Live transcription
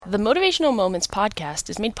The Motivational Moments podcast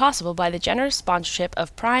is made possible by the generous sponsorship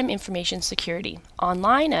of Prime Information Security,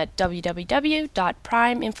 online at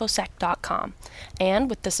www.primeinfosec.com, and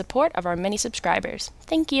with the support of our many subscribers.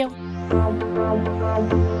 Thank you.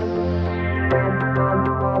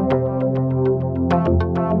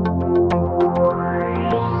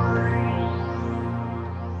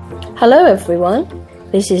 Hello everyone,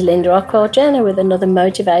 this is Linda Rockwell-Jenner with another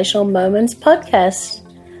Motivational Moments podcast.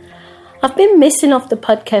 I've been missing off the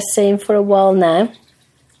podcast scene for a while now.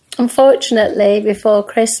 Unfortunately, before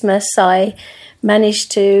Christmas, I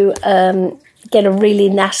managed to get a really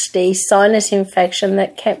nasty sinus infection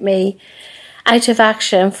that kept me out of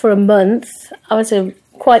action for a month. I was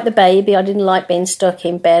quite the baby. I didn't like being stuck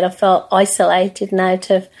in bed. I felt isolated and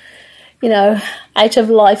out of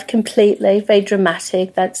life completely. Very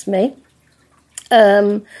dramatic, that's me.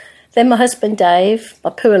 Then my husband Dave,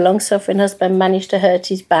 my poor long-suffering husband, managed to hurt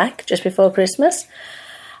his back just before Christmas.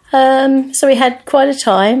 So we had quite a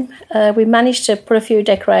time. We managed to put a few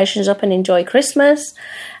decorations up and enjoy Christmas.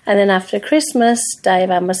 And then after Christmas, Dave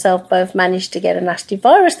and myself both managed to get a nasty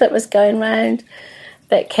virus that was going around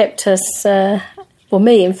that kept us,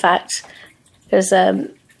 me in fact, because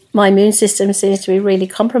my immune system seems to be really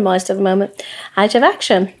compromised at the moment, out of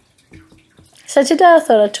action. So today I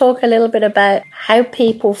thought I'd talk a little bit about how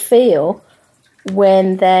people feel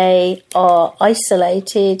when they are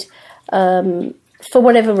isolated for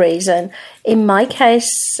whatever reason. In my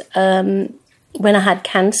case, when I had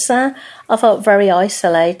cancer, I felt very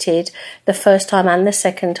isolated the first time and the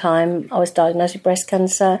second time I was diagnosed with breast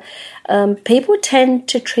cancer. People tend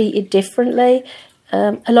to treat it differently.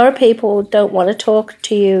 A lot of people don't want to talk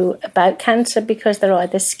to you about cancer because they're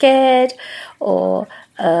either scared or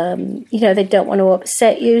they don't want to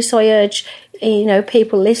upset you. So I urge,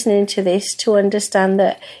 people listening to this to understand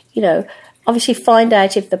that, obviously find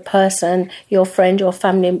out if the person, your friend, your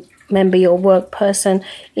family member, your work person,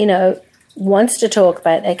 wants to talk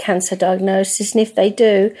about their cancer diagnosis. And if they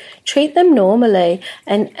do, treat them normally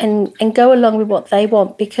and go along with what they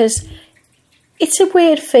want, because it's a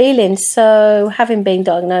weird feeling. So having been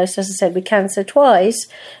diagnosed, as I said, with cancer twice,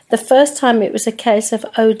 the first time it was a case of,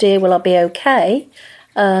 oh dear, will I be okay?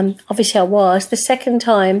 Obviously I was. The second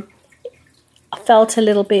time I felt a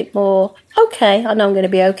little bit more, okay, I know I'm going to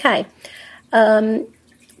be okay.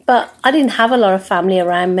 But I didn't have a lot of family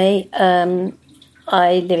around me. I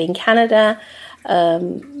live in Canada.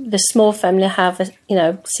 The small family I have,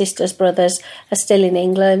 sisters, brothers are still in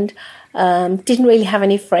England. Didn't really have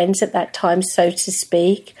any friends at that time, so to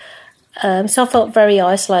speak. So I felt very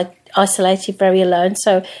isolated, very alone.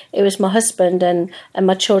 So it was my husband and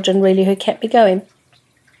my children really who kept me going.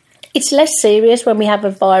 It's less serious when we have a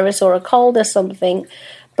virus or a cold or something,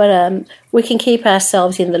 but we can keep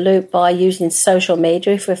ourselves in the loop by using social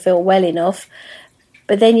media if we feel well enough.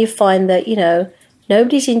 But then you find that,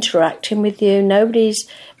 nobody's interacting with you, nobody's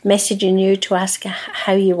messaging you to ask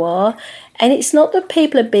how you are. And it's not that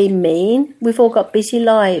people are being mean. We've all got busy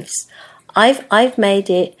lives. I've made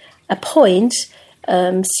it a point,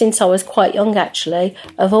 since I was quite young actually,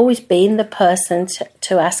 of always being the person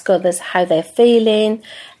to ask others how they're feeling.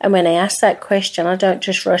 And when I ask that question, I don't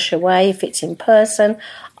just rush away. If it's in person,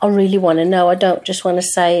 I really want to know. I don't just want to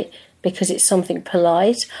say it because it's something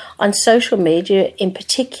polite. On social media in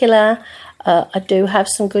particular, I do have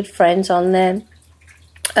some good friends on there.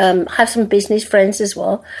 Have some business friends as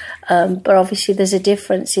well. But obviously there's a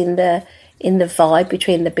difference in the vibe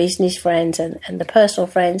between the business friends and the personal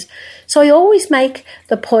friends. So I always make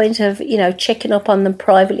the point of, checking up on them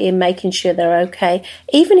privately and making sure they're okay,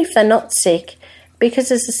 even if they're not sick.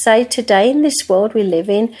 Because as I say, today in this world we live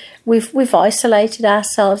in, we've isolated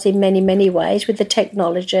ourselves in many, many ways with the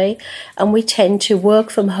technology, and we tend to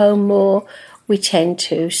work from home more. We tend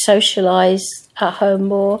to socialise at home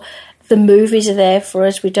more. The movies are there for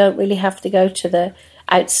us. We don't really have to go to the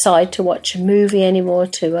outside to watch a movie anymore,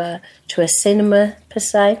 to a cinema per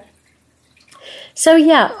se. So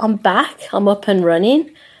yeah, I'm back. I'm up and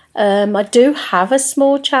running. I do have a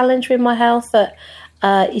small challenge with my health that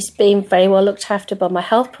is being very well looked after by my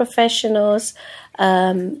health professionals.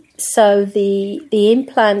 So the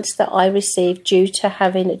implants that I received due to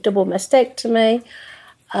having a double mastectomy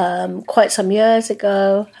quite some years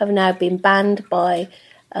ago have now been banned by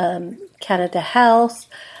Canada Health.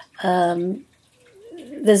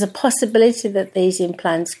 There's a possibility that these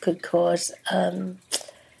implants could cause a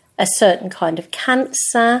certain kind of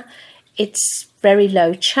cancer. It's very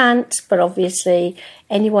low chance, but obviously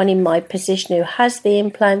anyone in my position who has the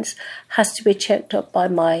implants has to be checked up by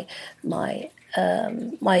my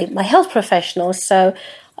health professionals. So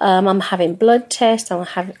I'm having blood tests.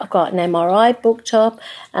 I've got an MRI booked up,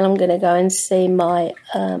 and I'm going to go and see my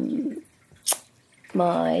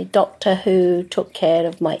my doctor who took care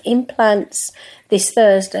of my implants this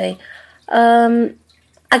Thursday.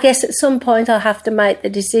 I guess at some point I'll have to make the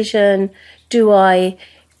decision, do I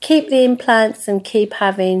keep the implants and keep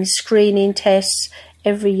having screening tests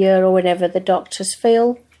every year or whenever the doctors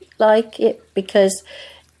feel like it, because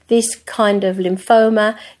this kind of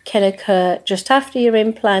lymphoma can occur just after your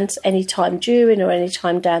implants, any time during or any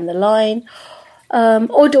time down the line,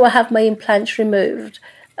 or do I have my implants removed?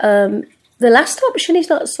 The last option is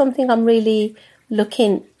not something I'm really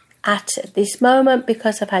looking at this moment,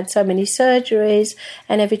 because I've had so many surgeries,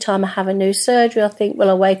 and every time I have a new surgery I think, will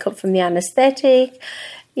I wake up from the anaesthetic?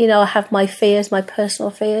 I have my fears, my personal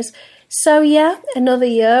fears. So yeah, another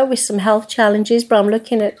year with some health challenges, but I'm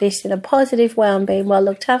looking at this in a positive way. I'm being well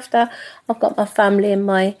looked after. I've got my family and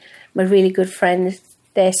my really good friends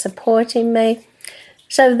there supporting me.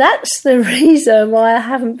 So that's the reason why I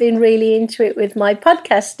haven't been really into it with my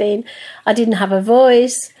podcasting. I didn't have a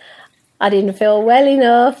voice. I didn't feel well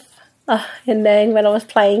enough. And then when I was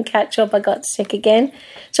playing catch up, I got sick again.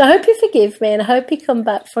 So I hope you forgive me, and I hope you come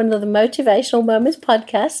back for another Motivational Moments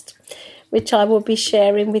podcast, which I will be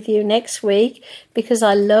sharing with you next week, because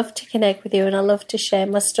I love to connect with you and I love to share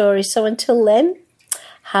my story. So until then,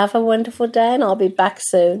 have a wonderful day, and I'll be back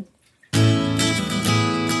soon.